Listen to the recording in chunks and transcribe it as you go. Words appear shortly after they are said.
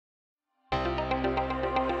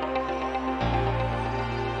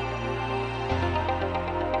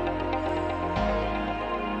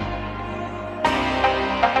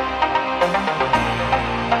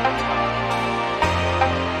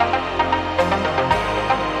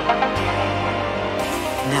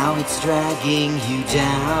it's dragging you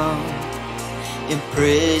down,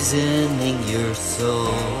 imprisoning your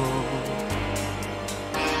soul.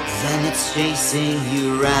 Then it's chasing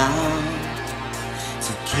you round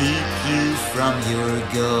to keep you from your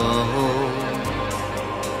goal.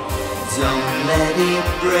 Don't let it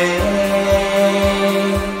break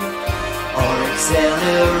or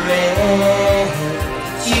accelerate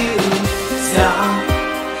you. Stop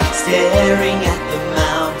staring at the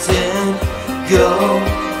mountain. Go,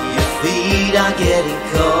 your feet are getting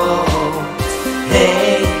cold.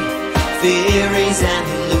 Hey, fear is an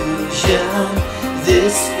illusion.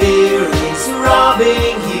 This fear is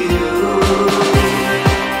robbing you.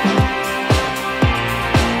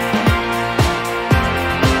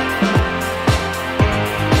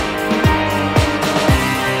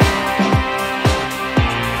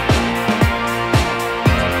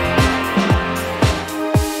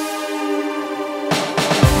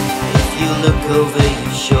 Look over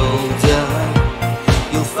your shoulder,